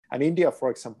And India, for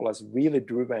example, has really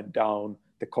driven down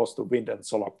the cost of wind and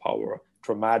solar power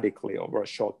dramatically over a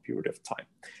short period of time.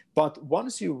 But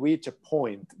once you reach a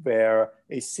point where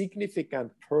a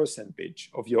significant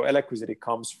percentage of your electricity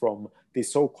comes from the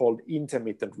so-called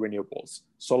intermittent renewables,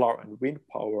 solar and wind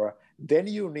power, then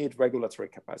you need regulatory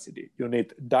capacity. You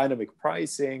need dynamic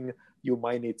pricing, you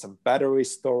might need some battery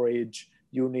storage,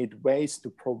 you need ways to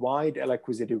provide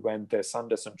electricity when the sun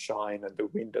doesn't shine and the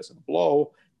wind doesn't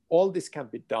blow. All this can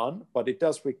be done, but it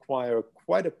does require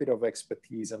quite a bit of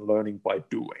expertise and learning by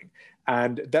doing.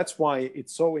 And that's why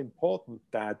it's so important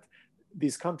that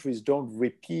these countries don't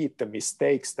repeat the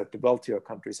mistakes that the wealthier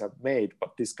countries have made,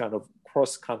 but this kind of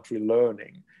cross-country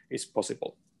learning is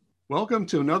possible. Welcome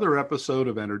to another episode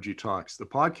of Energy Talks, the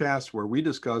podcast where we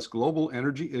discuss global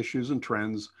energy issues and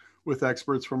trends with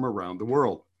experts from around the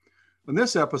world. In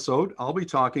this episode, I'll be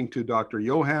talking to Dr.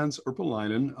 Johannes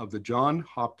Urpilainen of the Johns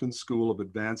Hopkins School of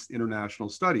Advanced International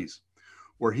Studies,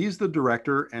 where he's the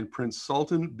director, and Prince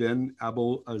Sultan bin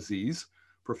Abdulaziz,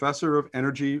 professor of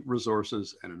energy,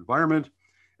 resources, and environment,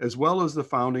 as well as the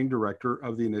founding director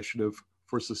of the Initiative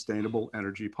for Sustainable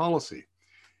Energy Policy.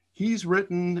 He's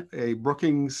written a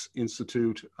Brookings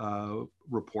Institute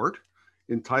report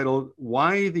entitled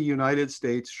 "Why the United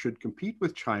States Should Compete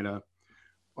with China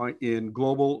in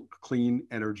Global Clean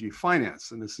Energy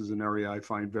Finance." And this is an area I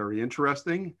find very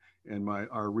interesting, and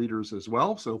our readers as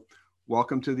well. So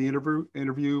welcome to the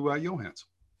interview, Johannes.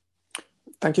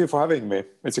 Thank you for having me.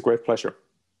 It's a great pleasure.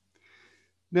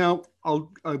 Now,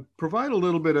 I'll provide a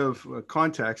little bit of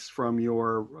context from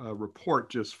your report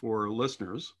just for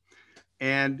listeners.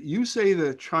 And you say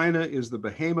that China is the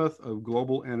behemoth of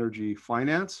global energy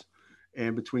finance.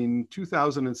 And between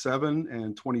 2007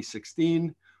 and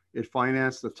 2016, it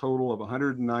financed a total of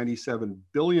 $197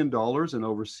 billion in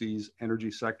overseas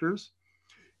energy sectors.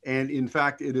 And in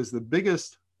fact, it is the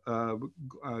biggest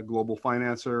global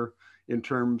financer in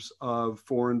terms of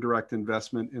foreign direct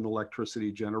investment in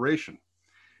electricity generation.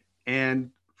 And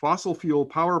fossil fuel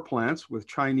power plants with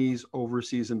Chinese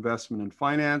overseas investment and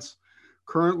finance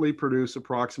currently produce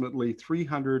approximately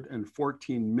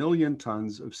 314 million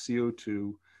tons of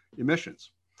CO2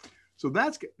 emissions. So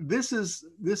this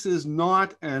is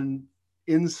not an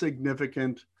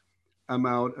insignificant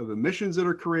amount of emissions that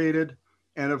are created.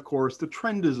 And of course, the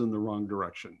trend is in the wrong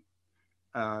direction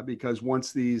because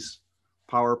once these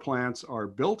power plants are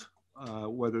built,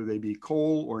 whether they be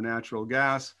coal or natural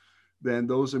gas, then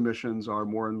those emissions are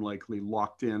more than likely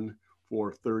locked in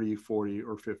for 30, 40,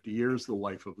 or 50 years, the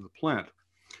life of the plant.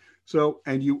 So,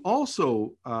 and you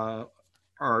also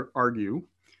argue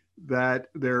that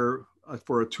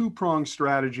for a two-pronged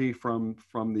strategy from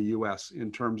the US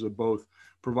in terms of both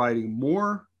providing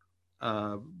more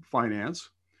finance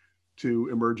to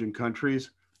emerging countries,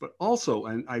 but also,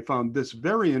 and I found this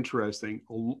very interesting,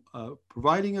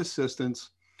 providing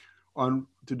assistance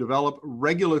to develop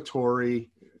regulatory,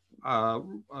 a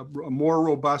more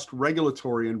robust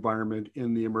regulatory environment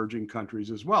in the emerging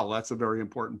countries as well. That's a very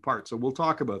important part. So we'll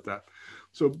talk about that.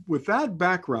 So with that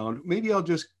background, maybe I'll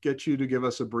just get you to give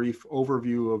us a brief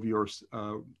overview of your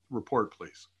report,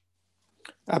 please.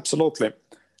 Absolutely.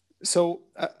 So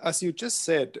as you just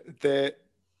said, the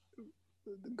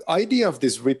idea of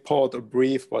this report or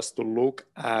brief was to look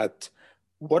at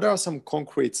what are some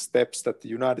concrete steps that the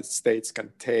United States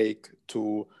can take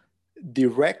to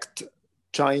direct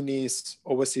Chinese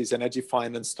overseas energy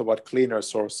finance toward cleaner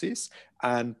sources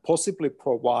and possibly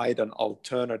provide an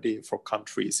alternative for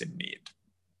countries in need.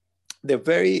 There are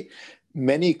very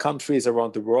many countries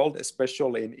around the world,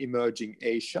 especially in emerging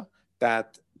Asia,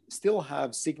 that still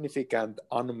have significant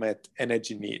unmet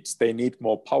energy needs. They need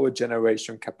more power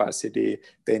generation capacity,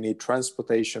 they need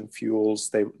transportation fuels,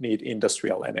 they need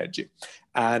industrial energy.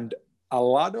 And a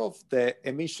lot of the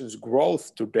emissions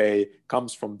growth today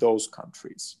comes from those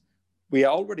countries. We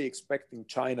are already expecting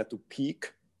China to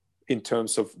peak in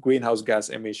terms of greenhouse gas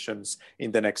emissions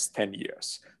in the next 10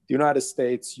 years. The United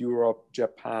States, Europe,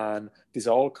 Japan, these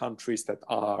are all countries that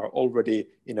are already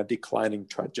in a declining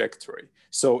trajectory.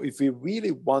 So if we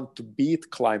really want to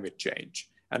beat climate change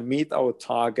and meet our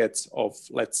targets of,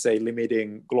 let's say,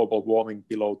 limiting global warming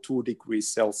below 2 degrees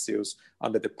Celsius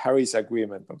under the Paris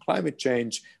Agreement on climate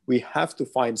change, we have to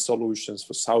find solutions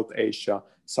for South Asia,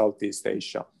 Southeast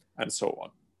Asia, and so on.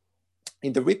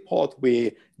 In the report,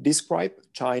 we describe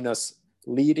China's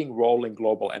leading role in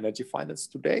global energy finance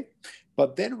today,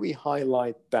 but then we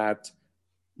highlight that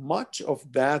much of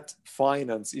that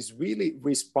finance is really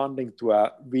responding to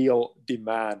a real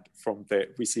demand from the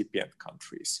recipient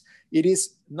countries. It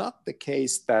is not the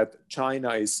case that China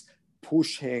is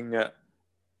pushing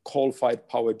coal-fired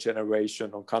power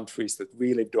generation on countries that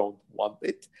really don't want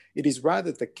it. It is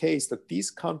rather the case that these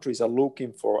countries are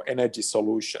looking for energy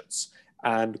solutions,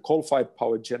 and coal-fired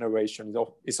power generation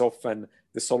is often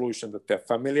the solution that they're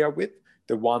familiar with,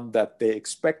 the one that they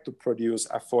expect to produce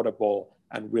affordable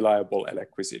and reliable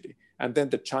electricity. And then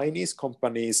the Chinese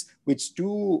companies, which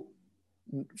do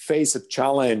face a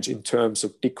challenge in terms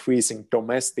of decreasing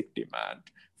domestic demand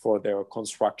for their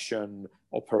construction,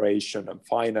 operation, and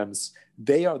finance,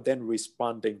 they are then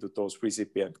responding to those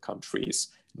recipient countries'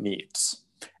 needs.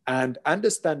 And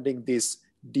understanding this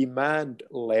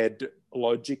demand-led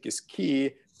logic is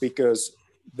key, because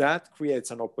that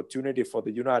creates an opportunity for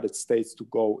the United States to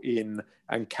go in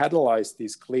and catalyze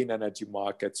these clean energy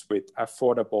markets with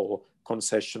affordable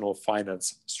concessional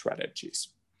finance strategies.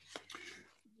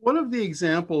 One of the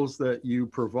examples that you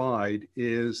provide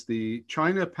is the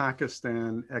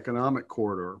China-Pakistan Economic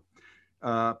Corridor.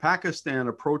 Pakistan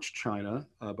approached China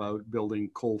about building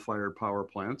coal-fired power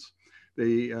plants.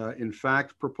 They, in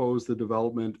fact, proposed the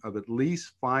development of at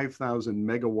least 5,000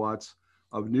 megawatts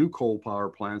of new coal power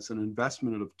plants, an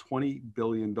investment of $20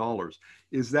 billion.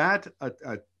 Is that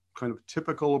a kind of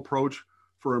typical approach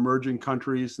for emerging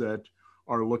countries that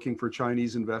are looking for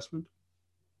Chinese investment?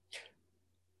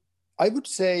 I would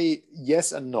say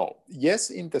yes and no.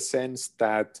 Yes, in the sense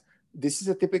that this is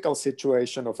a typical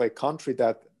situation of a country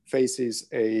that faces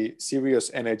a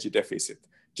serious energy deficit.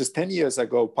 Just 10 years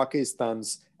ago,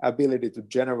 Pakistan's ability to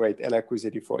generate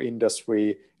electricity for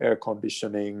industry, air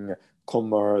conditioning,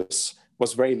 commerce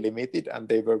was very limited, and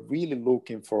they were really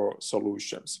looking for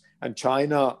solutions. And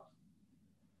China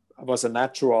was a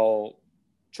natural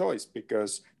choice,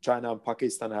 because China and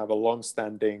Pakistan have a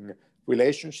long-standing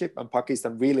relationship, and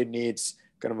Pakistan really needs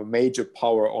kind of a major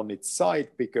power on its side,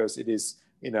 because it is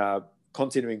in a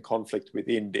continuing conflict with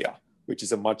India, which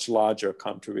is a much larger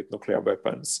country with nuclear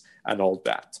weapons and all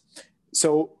that.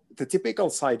 So the typical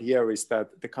side here is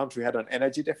that the country had an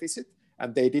energy deficit,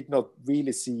 and they did not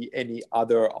really see any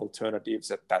other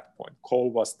alternatives at that point. Coal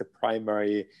was the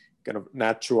primary kind of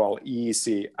natural,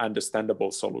 easy, understandable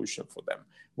solution for them.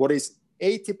 What is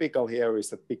atypical here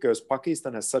is that because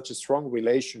Pakistan has such a strong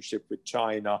relationship with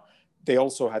China, they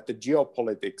also had the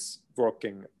geopolitics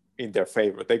working in their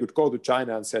favor. They could go to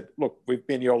China and said, look, we've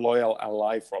been your loyal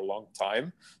ally for a long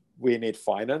time. We need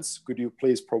finance. Could you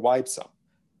please provide some?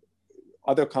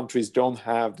 Other countries don't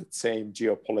have the same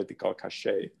geopolitical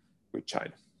cachet with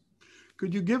China.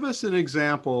 Could you give us an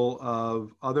example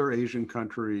of other Asian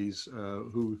countries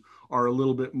who are a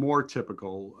little bit more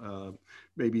typical,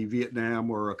 maybe Vietnam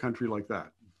or a country like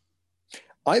that?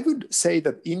 I would say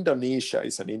that Indonesia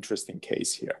is an interesting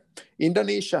case here.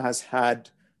 Indonesia has had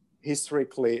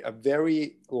historically a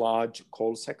very large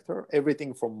coal sector,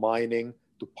 everything from mining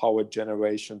to power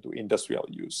generation to industrial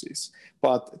uses.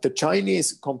 But the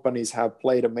Chinese companies have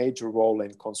played a major role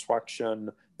in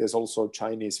construction. There's also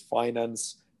Chinese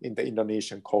finance in the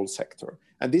Indonesian coal sector.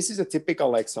 And this is a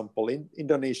typical example.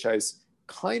 Indonesia is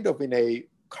kind of in a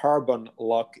carbon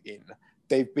lock-in.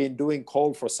 They've been doing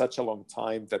coal for such a long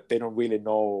time that they don't really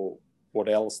know what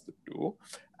else to do.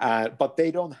 But they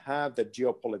don't have the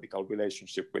geopolitical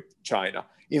relationship with China.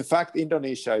 In fact,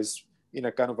 Indonesia is in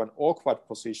a kind of an awkward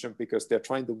position because they're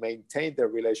trying to maintain their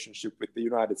relationship with the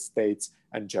United States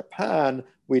and Japan,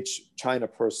 which China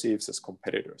perceives as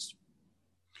competitors.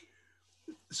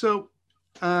 So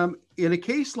in a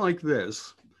case like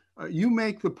this, you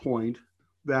make the point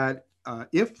that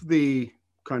if the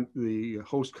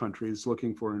host country is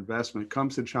looking for investment,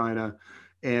 comes to China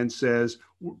and says,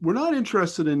 we're not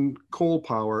interested in coal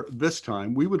power this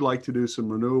time. We would like to do some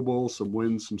renewables, some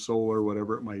wind, some solar,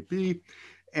 whatever it might be.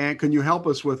 And can you help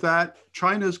us with that?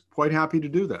 China's quite happy to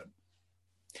do that.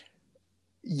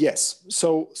 Yes.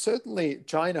 So certainly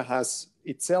China has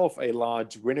itself a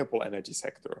large renewable energy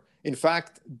sector. In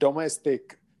fact,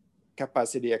 domestic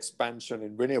capacity expansion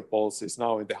in renewables is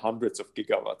now in the hundreds of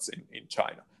gigawatts in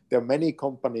China. There are many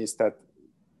companies that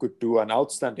could do an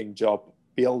outstanding job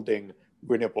building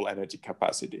renewable energy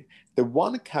capacity. The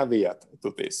one caveat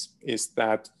to this is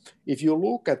that if you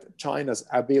look at China's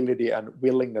ability and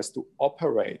willingness to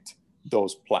operate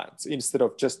those plants instead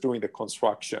of just doing the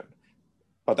construction,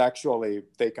 but actually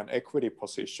take an equity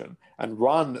position and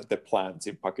run the plants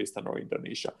in Pakistan or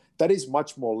Indonesia, that is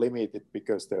much more limited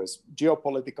because there's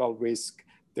geopolitical risk,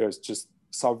 there's just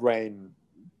sovereign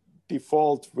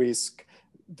default risk,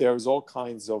 there's all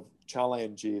kinds of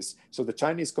challenges. So the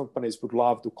Chinese companies would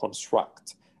love to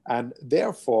construct. And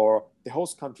therefore, the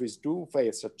host countries do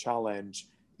face a challenge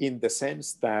in the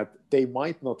sense that they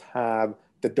might not have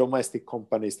the domestic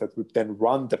companies that would then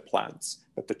run the plants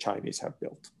that the Chinese have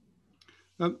built.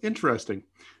 Interesting.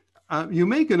 You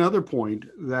make another point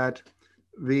that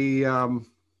the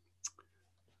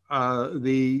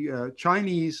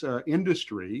Chinese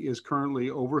industry is currently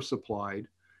oversupplied,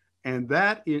 and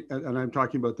and I'm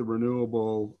talking about the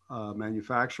renewable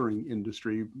manufacturing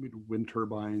industry, wind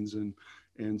turbines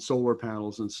and solar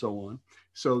panels and so on.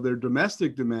 So their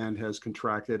domestic demand has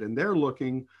contracted, and they're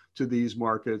looking to these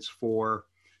markets for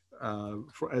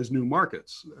as new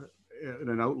markets,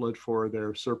 an outlet for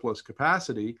their surplus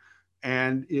capacity.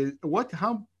 And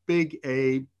how big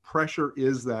a pressure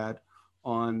is that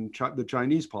on the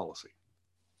Chinese policy?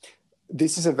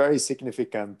 This is a very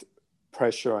significant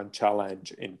pressure and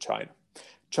challenge in China.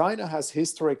 China has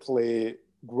historically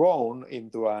grown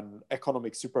into an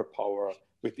economic superpower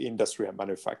with industry and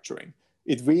manufacturing.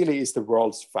 It really is the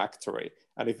world's factory.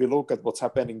 And if you look at what's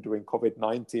happening during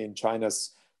COVID-19,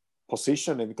 China's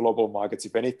position in global markets,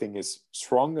 if anything, is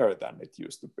stronger than it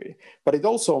used to be. But it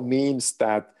also means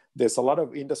that there's a lot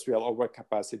of industrial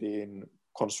overcapacity in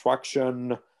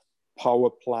construction, power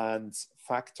plants,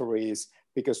 factories,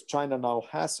 because China now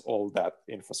has all that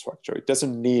infrastructure. It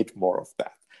doesn't need more of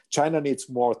that. China needs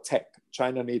more tech.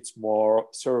 China needs more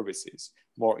services,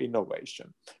 more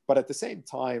innovation. But at the same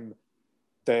time,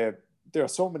 there are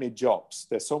so many jobs,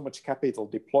 there's so much capital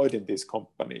deployed in these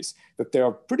companies that they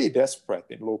are pretty desperate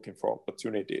in looking for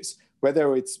opportunities.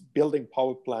 Whether it's building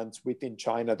power plants within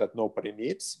China that nobody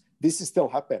needs, this is still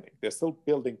happening. They're still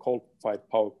building coal-fired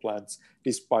power plants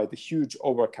despite the huge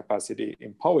overcapacity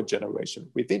in power generation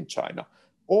within China.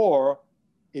 Or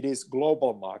it is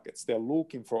global markets. They're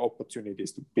looking for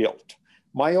opportunities to build.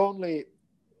 My only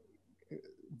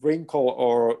wrinkle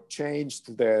or change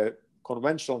to the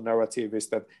conventional narrative is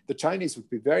that the Chinese would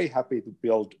be very happy to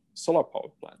build solar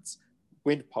power plants,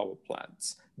 wind power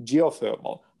plants,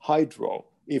 geothermal, hydro,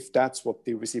 if that's what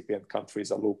the recipient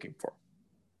countries are looking for.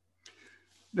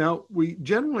 Now, we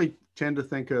generally tend to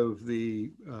think of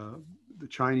the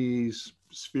Chinese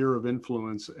sphere of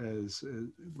influence as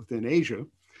within Asia.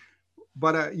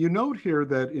 But you note here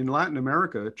that in Latin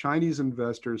America, Chinese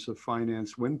investors have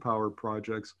financed wind power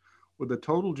projects with a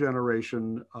total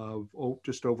generation of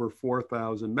just over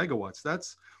 4,000 megawatts.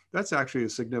 That's actually a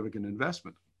significant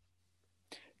investment.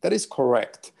 That is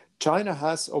correct. China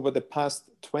has, over the past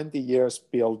 20 years,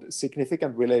 built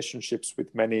significant relationships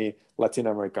with many Latin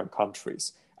American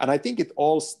countries. And I think it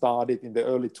all started in the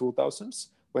early 2000s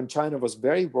when China was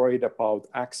very worried about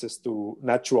access to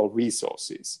natural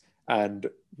resources and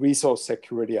resource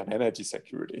security and energy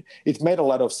security. It made a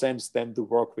lot of sense then to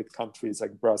work with countries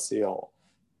like Brazil,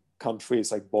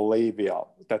 countries like Bolivia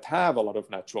that have a lot of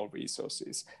natural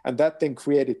resources. And that then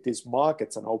created these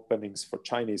markets and openings for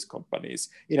Chinese companies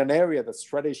in an area that's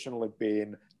traditionally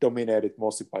been dominated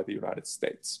mostly by the United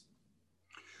States.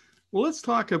 Well, let's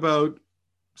talk about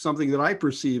something that I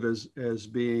perceive as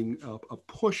being a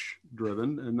push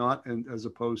driven and as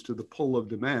opposed to the pull of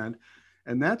demand.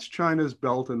 And that's China's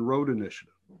Belt and Road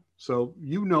Initiative. So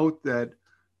you note that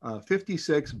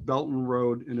 56 Belt and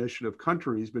Road Initiative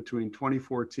countries between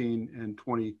 2014 and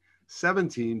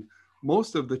 2017,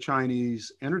 most of the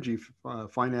Chinese energy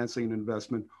financing and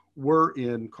investment were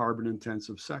in carbon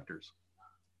intensive sectors.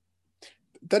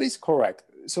 That is correct.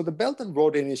 So the Belt and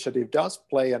Road Initiative does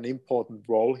play an important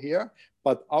role here,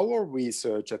 but our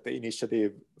research at the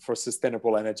Initiative for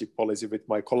Sustainable Energy Policy with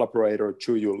my collaborator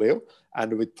Chuyu Liu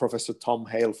and with Professor Tom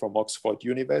Hale from Oxford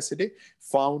University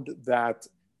found that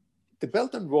the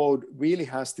Belt and Road really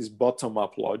has this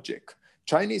bottom-up logic.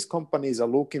 Chinese companies are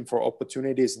looking for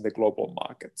opportunities in the global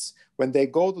markets. When they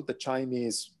go to the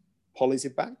Chinese policy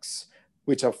banks,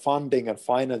 which are funding and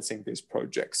financing these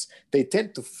projects, they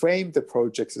tend to frame the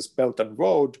projects as Belt and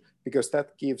Road because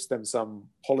that gives them some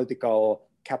political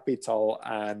capital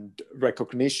and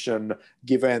recognition,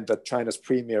 given that China's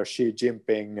Premier Xi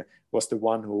Jinping was the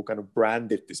one who kind of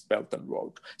branded this Belt and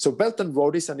Road. So Belt and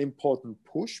Road is an important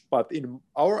push, but in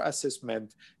our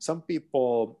assessment, some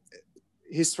people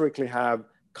historically have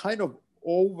kind of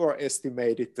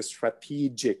overestimated the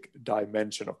strategic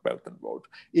dimension of Belt and Road.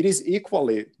 It is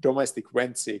equally domestic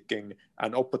rent-seeking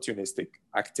and opportunistic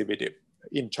activity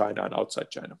in China and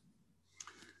outside China.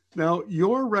 Now,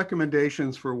 your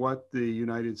recommendations for what the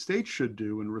United States should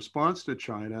do in response to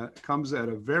China comes at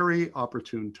a very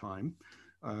opportune time.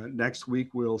 Next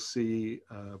week, we'll see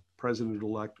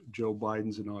President-elect Joe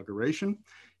Biden's inauguration.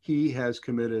 He has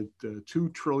committed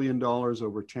 $2 trillion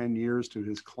over 10 years to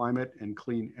his climate and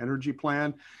clean energy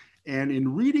plan. And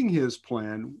in reading his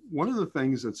plan, one of the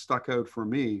things that stuck out for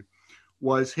me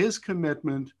was his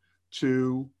commitment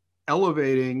to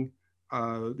elevating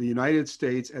the United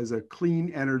States as a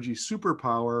clean energy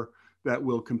superpower that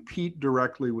will compete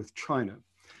directly with China.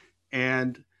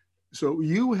 And So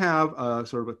you have a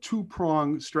sort of a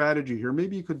two-pronged strategy here.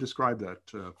 Maybe you could describe that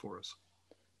for us.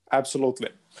 Absolutely.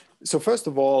 So first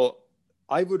of all,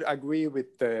 I would agree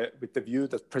with the view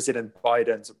that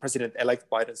President-elect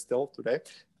Biden still today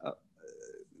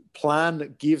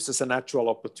plan gives us a natural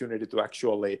opportunity to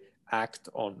actually act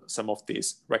on some of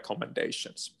these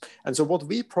recommendations. And so what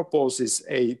we propose is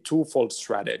a twofold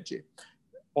strategy.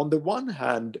 On the one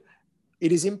hand,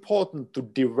 it is important to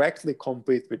directly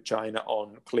compete with China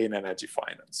on clean energy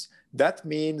finance. That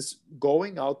means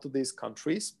going out to these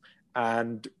countries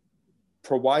and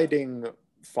providing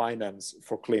finance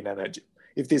for clean energy.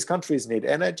 If these countries need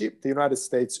energy, the United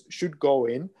States should go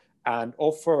in and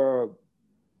offer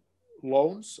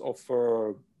loans,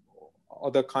 offer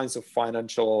other kinds of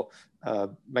financial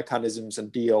mechanisms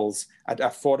and deals at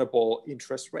affordable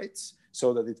interest rates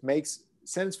so that it makes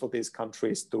sense for these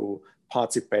countries to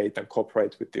participate and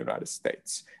cooperate with the United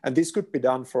States. And this could be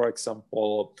done, for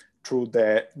example, through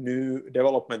the new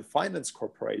Development Finance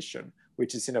Corporation,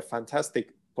 which is in a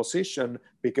fantastic position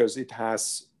because it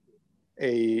has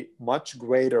a much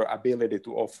greater ability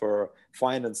to offer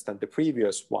finance than the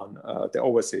previous one, the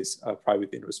Overseas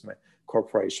Private Investment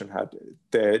Corporation had.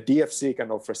 The DFC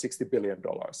can offer $60 billion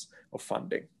of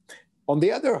funding. On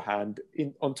the other hand,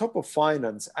 on top of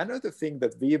finance, another thing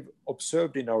that we've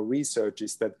observed in our research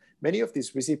is that many of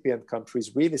these recipient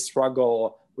countries really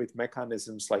struggle with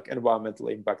mechanisms like environmental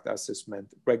impact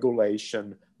assessment,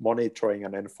 regulation, monitoring,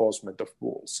 and enforcement of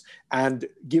rules. And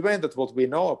given that what we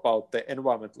know about the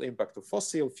environmental impact of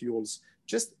fossil fuels,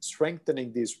 just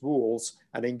strengthening these rules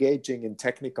and engaging in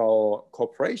technical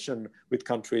cooperation with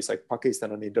countries like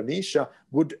Pakistan and Indonesia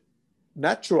would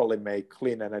naturally make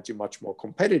clean energy much more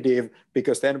competitive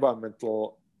because the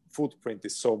environmental footprint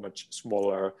is so much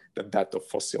smaller than that of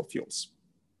fossil fuels.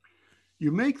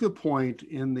 You make the point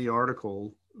in the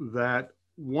article that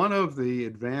one of the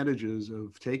advantages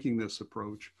of taking this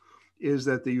approach is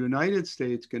that the United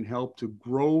States can help to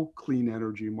grow clean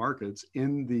energy markets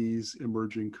in these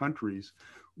emerging countries,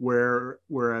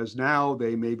 whereas now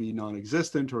they may be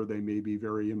non-existent or they may be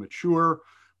very immature,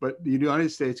 but the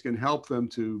United States can help them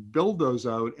to build those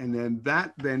out, and then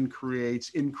that then creates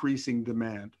increasing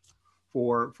demand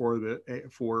for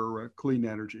clean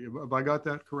energy. Have I got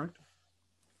that correct?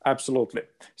 Absolutely.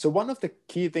 So one of the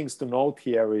key things to note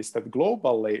here is that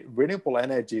globally, renewable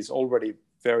energy is already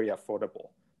very affordable.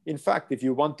 In fact, if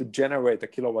you want to generate a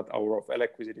kilowatt hour of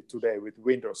electricity today with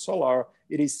wind or solar,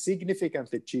 it is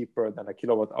significantly cheaper than a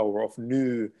kilowatt hour of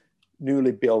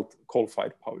newly built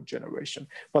coal-fired power generation.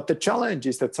 But the challenge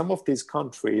is that some of these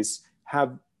countries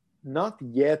have not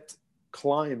yet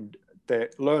climbed the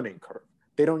learning curve.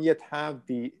 They don't yet have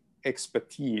the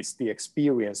expertise, the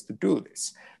experience to do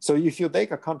this. So if you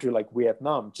take a country like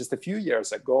Vietnam, just a few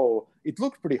years ago, it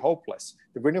looked pretty hopeless.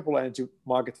 The renewable energy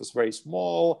market was very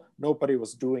small. Nobody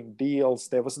was doing deals.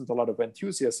 There wasn't a lot of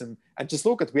enthusiasm. And just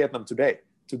look at Vietnam today.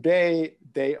 Today,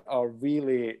 they are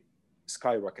really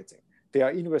skyrocketing. They are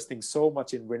investing so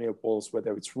much in renewables,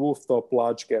 whether it's rooftop,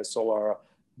 large-scale solar,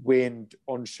 wind,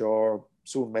 onshore,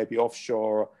 soon maybe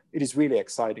offshore. It is really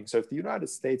exciting. So if the United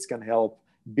States can help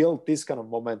build this kind of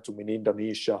momentum in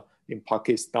Indonesia, in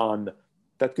Pakistan,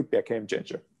 that could be a game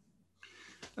changer.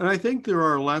 And I think there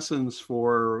are lessons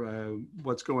for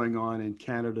what's going on in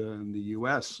Canada and the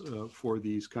US for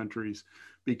these countries,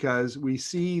 because we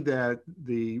see that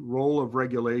the role of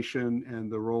regulation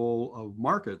and the role of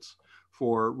markets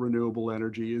for renewable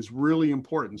energy is really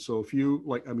important. So if you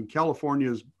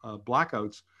California's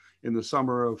blackouts in the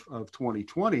summer of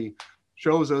 2020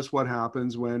 shows us what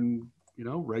happens when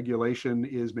regulation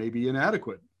is maybe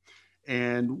inadequate.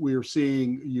 And we're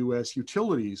seeing US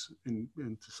utilities and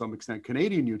to some extent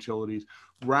Canadian utilities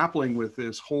grappling with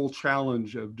this whole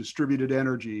challenge of distributed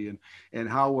energy and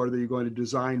how are they going to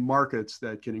design markets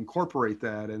that can incorporate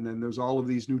that. And then there's all of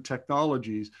these new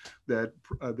technologies that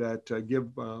give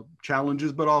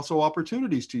challenges but also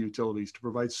opportunities to utilities to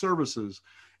provide services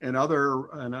and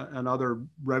other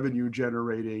revenue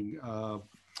generating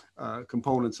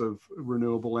components of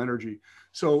renewable energy.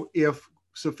 So if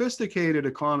sophisticated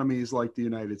economies like the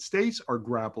United States are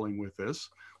grappling with this,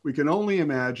 we can only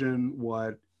imagine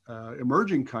what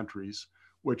emerging countries,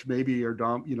 which maybe are,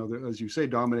 as you say,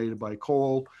 dominated by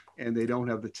coal, and they don't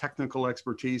have the technical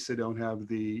expertise, they don't have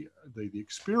the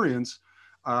experience,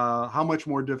 how much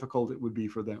more difficult it would be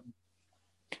for them.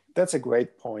 That's a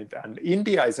great point. And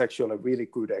India is actually a really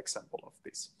good example of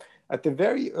this. At the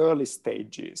very early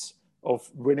stages of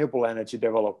renewable energy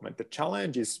development, the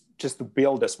challenge is just to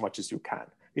build as much as you can.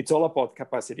 It's all about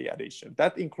capacity addition.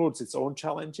 That includes its own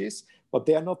challenges, but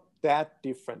they are not that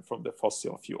different from the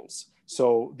fossil fuels.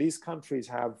 So these countries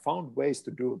have found ways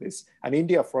to do this. And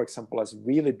India, for example, has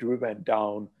really driven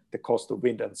down the cost of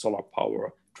wind and solar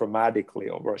power dramatically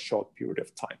over a short period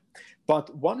of time.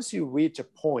 But once you reach a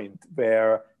point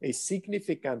where a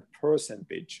significant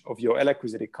percentage of your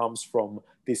electricity comes from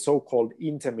the so-called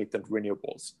intermittent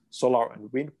renewables, solar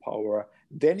and wind power,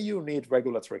 then you need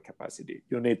regulatory capacity.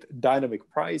 You need dynamic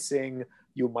pricing.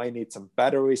 You might need some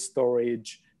battery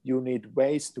storage. You need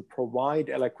ways to provide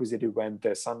electricity when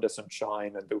the sun doesn't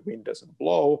shine and the wind doesn't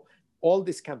blow. All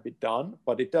this can be done,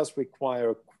 but it does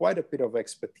require quite a bit of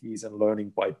expertise and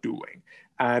learning by doing.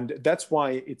 And that's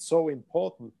why it's so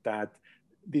important that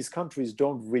these countries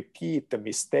don't repeat the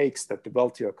mistakes that the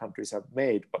wealthier countries have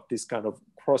made, but this kind of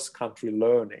cross-country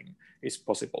learning is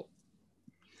possible.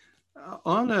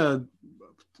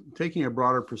 Taking a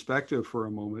broader perspective for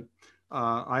a moment,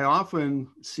 I often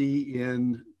see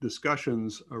in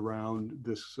discussions around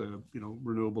this,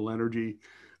 renewable energy,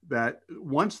 that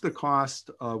once the cost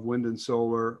of wind and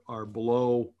solar are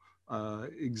below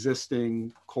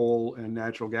existing coal and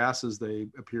natural gas as they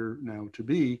appear now to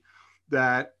be,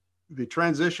 that the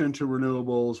transition to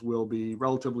renewables will be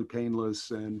relatively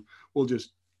painless, and we'll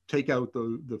just take out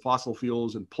the fossil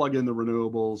fuels and plug in the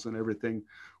renewables, and everything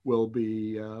will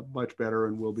be much better,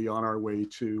 and we'll be on our way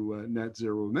to net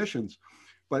zero emissions.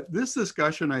 But this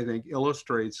discussion, I think,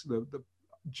 illustrates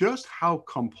just how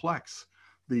complex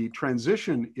the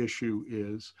transition issue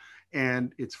is,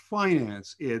 and its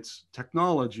finance, its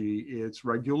technology, its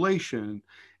regulation,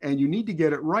 and you need to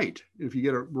get it right. If you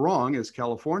get it wrong, as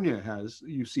California has,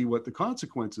 you see what the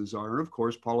consequences are. And of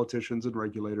course, politicians and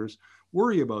regulators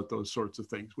worry about those sorts of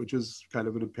things, which is kind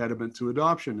of an impediment to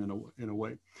adoption in a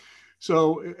way.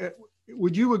 So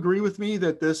would you agree with me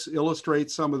that this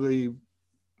illustrates some of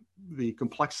the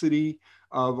complexity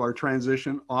of our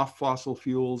transition off fossil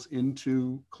fuels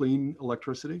into clean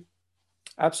electricity?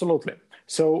 Absolutely.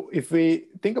 So if we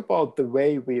think about the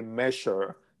way we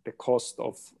measure the cost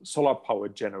of solar power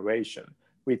generation,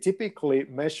 we typically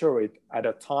measure it at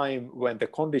a time when the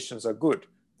conditions are good,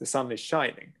 the sun is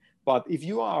shining. But if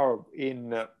you are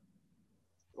in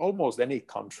almost any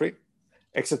country,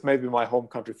 except maybe my home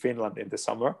country, Finland, in the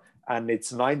summer, and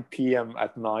it's 9 p.m.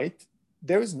 at night,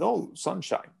 there is no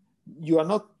sunshine. You are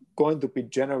not going to be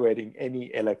generating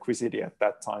any electricity at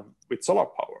that time with solar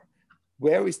power.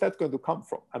 Where is that going to come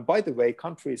from? And by the way,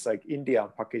 countries like India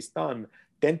and Pakistan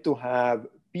tend to have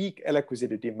peak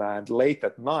electricity demand late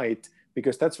at night,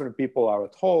 because that's when people are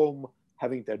at home,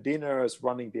 having their dinners,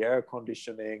 running the air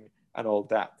conditioning, and all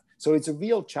that. So it's a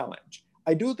real challenge.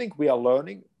 I do think we are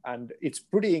learning, and it's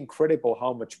pretty incredible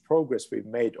how much progress we've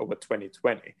made over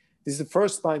 2020. This is the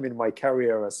first time in my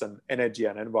career as an energy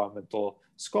and environmental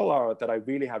scholar that I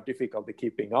really have difficulty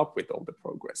keeping up with all the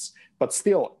progress. But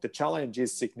still, the challenge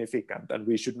is significant, and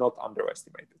we should not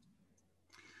underestimate it.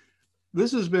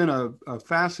 This has been a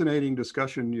fascinating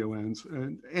discussion, Johannes.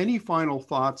 And any final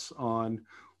thoughts on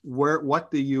what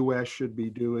the U.S. should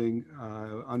be doing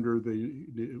under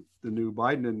the new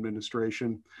Biden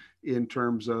administration in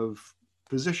terms of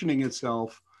positioning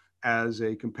itself as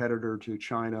a competitor to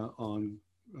China on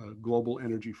global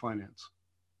energy finance?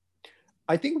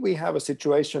 I think we have a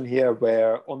situation here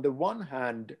where, on the one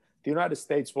hand, the United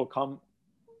States will come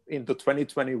into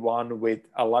 2021 with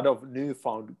a lot of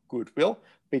newfound goodwill,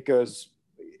 because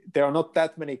there are not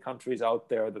that many countries out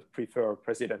there that prefer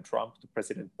President Trump to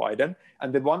President Biden.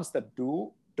 And the ones that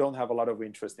do don't have a lot of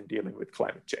interest in dealing with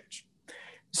climate change.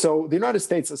 So the United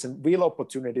States has a real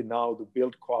opportunity now to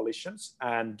build coalitions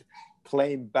and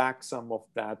claim back some of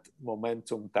that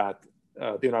momentum that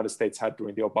the United States had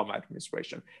during the Obama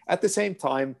administration. At the same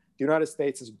time, the United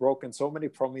States has broken so many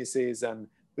promises and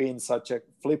been such a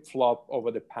flip-flop over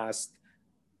the past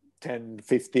 10,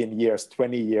 15 years,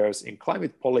 20 years in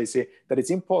climate policy that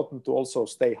it's important to also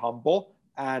stay humble,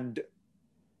 and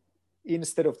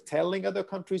instead of telling other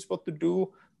countries what to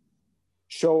do,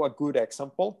 show a good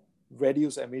example,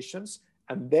 reduce emissions,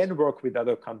 and then work with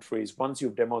other countries once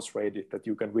you've demonstrated that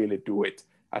you can really do it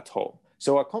at home.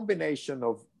 So a combination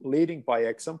of leading by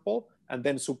example and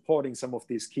then supporting some of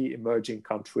these key emerging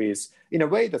countries in a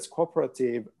way that's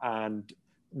cooperative and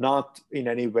not in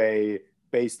any way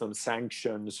based on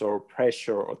sanctions or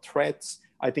pressure or threats,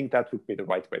 I think that would be the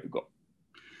right way to go.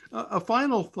 A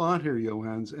final thought here,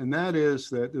 Johannes, and that is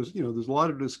that there's a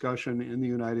lot of discussion in the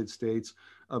United States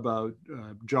about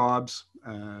jobs,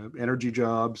 energy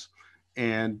jobs,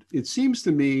 and it seems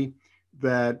to me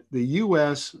that the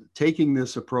U.S. taking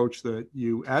this approach that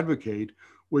you advocate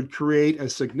would create a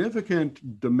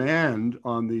significant demand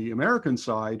on the American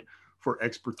side for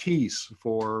expertise,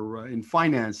 for in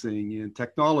financing, in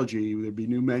technology. There'd be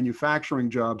new manufacturing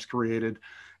jobs created,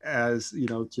 as you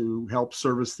know, to help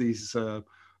service these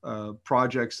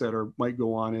projects that might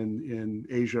go on in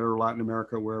Asia or Latin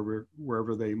America,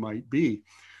 wherever they might be.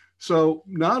 So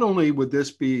not only would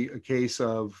this be a case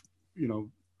of, you know,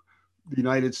 the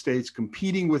United States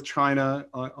competing with China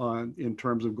in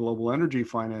terms of global energy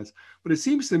finance, but it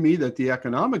seems to me that the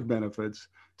economic benefits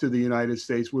to the United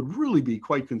States would really be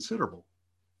quite considerable.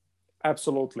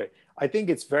 Absolutely. I think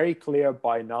it's very clear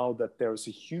by now that there's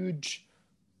a huge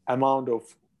amount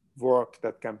of work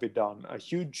that can be done, a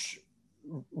huge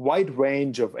wide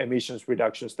range of emissions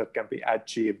reductions that can be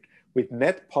achieved with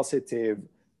net positive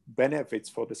benefits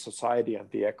for the society and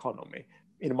the economy.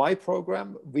 In my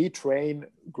program, we train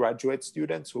graduate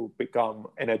students who become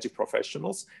energy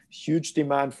professionals. Huge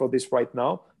demand for this right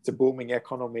now. It's a booming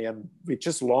economy, and we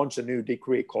just launched a new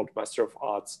degree called Master of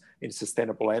Arts in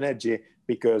Sustainable Energy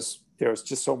because there's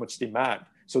just so much demand.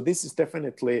 So this is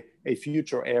definitely a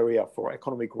future area for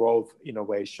economic growth,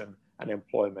 innovation, and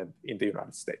employment in the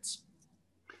United States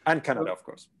and Canada, of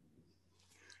course.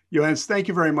 Johannes, thank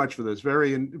you very much for this.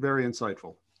 Very, very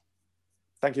insightful.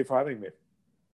 Thank you for having me.